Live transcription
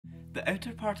The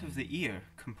outer part of the ear,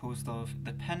 composed of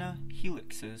the pinna,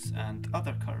 helixes and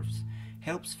other curves,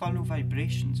 helps funnel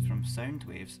vibrations from sound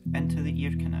waves into the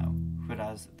ear canal,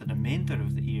 whereas the remainder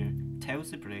of the ear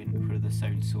tells the brain where the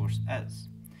sound source is.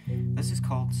 This is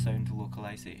called sound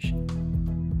localization.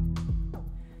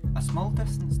 A small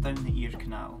distance down the ear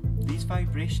canal, these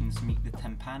vibrations meet the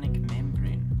tympanic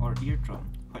membrane or eardrum,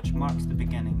 which marks the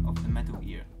beginning of the middle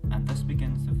ear, and this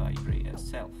begins to vibrate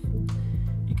itself.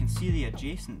 You can see the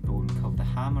adjacent bone called the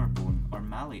hammer bone or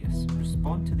malleus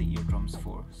respond to the eardrum's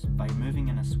force by moving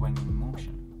in a swinging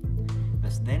motion.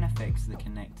 This then affects the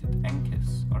connected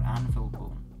incus or anvil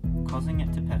bone, causing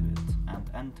it to pivot and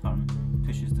in turn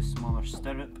pushes the smaller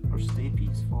stirrup or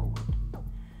stapes forward.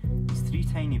 These three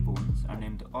tiny bones are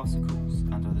named ossicles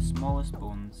and are the smallest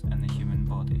bones in the human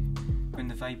body. When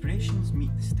the vibrations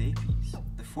meet the stapes,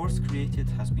 the force created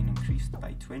has been increased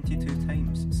by 22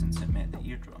 times since it met the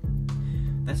eardrum.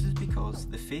 This is because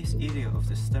the face area of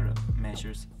the stirrup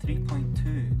measures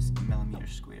 3.2 mm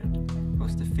squared,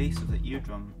 whilst the face of the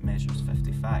eardrum measures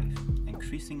 55,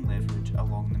 increasing leverage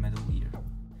along the middle ear.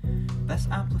 This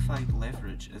amplified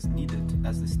leverage is needed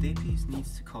as the stapes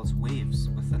needs to cause waves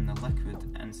within the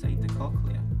liquid inside the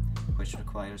cochlea, which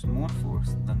requires more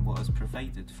force than what is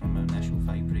provided from initial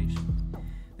vibration.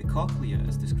 The cochlea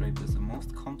is described as the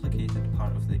most complicated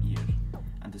part of the ear,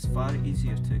 and is far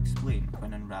easier to explain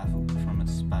when unravelled from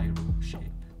its spiral shape.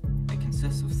 It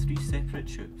consists of three separate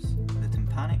tubes: the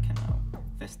tympanic canal,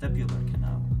 vestibular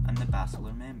canal, and the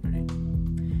basilar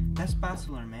membrane. This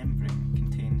basilar membrane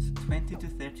contains 20 to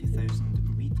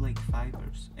 30,000 reed-like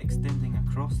fibres extending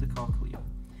across the cochlea,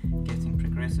 getting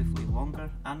progressively longer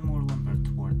and more limber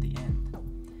toward the end.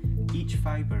 Each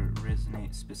fibre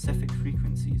resonates specific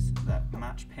frequencies that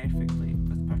match perfectly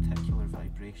with particular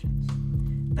vibrations.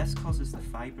 This causes the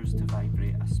fibres to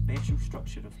vibrate a special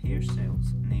structure of hair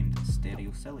cells named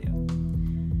stereocilia.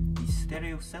 These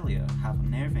stereocilia have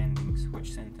nerve endings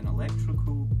which send an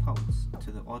electrical pulse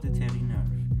to the auditory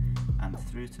nerve and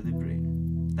through to the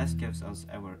brain. This gives us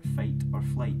our fight or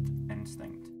flight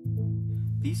instinct.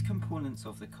 These components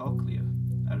of the cochlea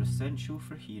are essential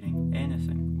for hearing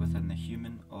anything within the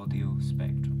human audio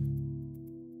spectrum.